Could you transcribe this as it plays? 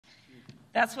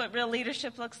That's what real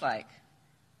leadership looks like.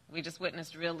 We just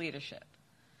witnessed real leadership,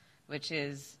 which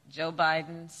is Joe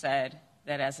Biden said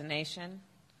that as a nation,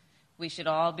 we should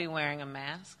all be wearing a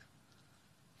mask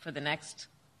for the next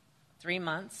 3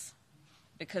 months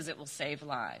because it will save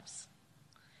lives.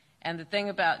 And the thing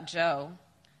about Joe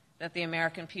that the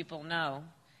American people know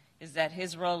is that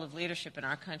his role of leadership in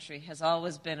our country has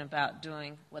always been about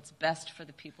doing what's best for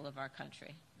the people of our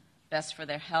country, best for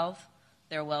their health,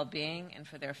 their well-being, and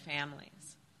for their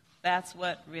families. That's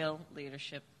what real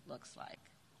leadership looks like.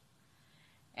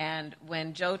 And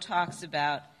when Joe talks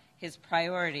about his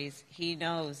priorities, he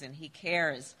knows and he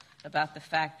cares about the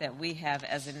fact that we have,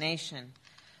 as a nation,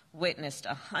 witnessed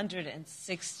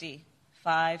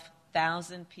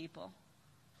 165,000 people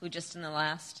who just in the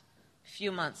last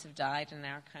few months have died in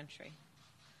our country.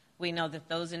 We know that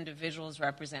those individuals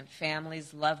represent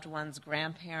families, loved ones,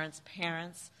 grandparents,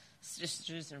 parents,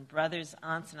 sisters and brothers,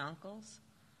 aunts and uncles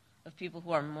of people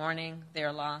who are mourning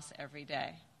their loss every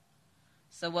day.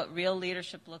 So what real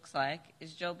leadership looks like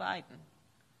is Joe Biden,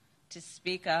 to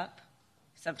speak up,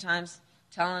 sometimes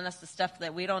telling us the stuff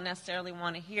that we don't necessarily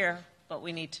want to hear, but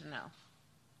we need to know.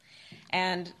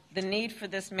 And the need for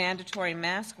this mandatory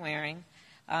mask wearing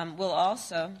will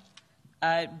also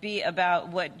be about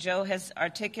what Joe has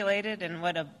articulated and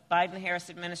what a Biden-Harris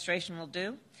administration will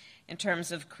do in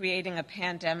terms of creating a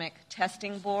pandemic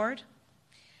testing board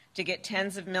to get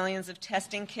tens of millions of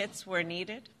testing kits where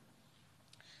needed,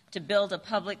 to build a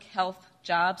public health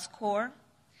jobs corps,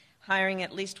 hiring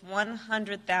at least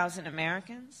 100,000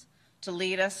 Americans to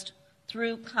lead us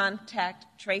through contact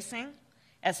tracing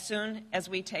as soon as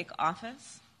we take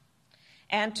office,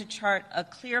 and to chart a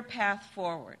clear path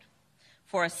forward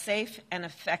for a safe and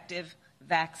effective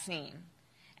vaccine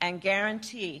and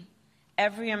guarantee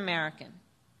every American,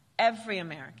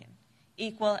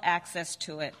 equal access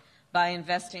to it by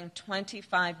investing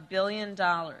 $25 billion,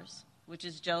 which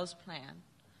is Joe's plan,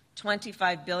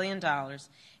 $25 billion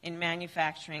in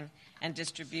manufacturing and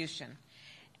distribution.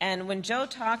 And when Joe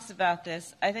talks about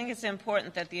this, I think it's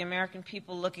important that the American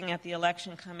people looking at the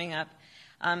election coming up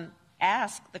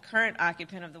ask the current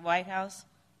occupant of the White House,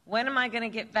 when am I going to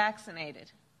get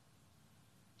vaccinated?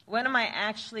 When am I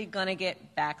actually going to get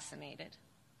vaccinated?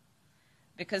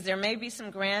 Because there may be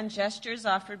some grand gestures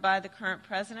offered by the current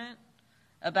president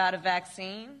about a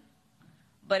vaccine,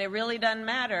 but it really doesn't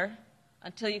matter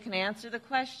until you can answer the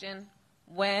question,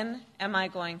 when am I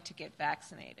going to get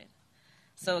vaccinated?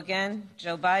 So again,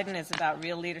 Joe Biden is about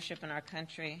real leadership in our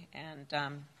country, and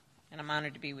I'm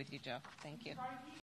honored to be with you, Joe. Thank you.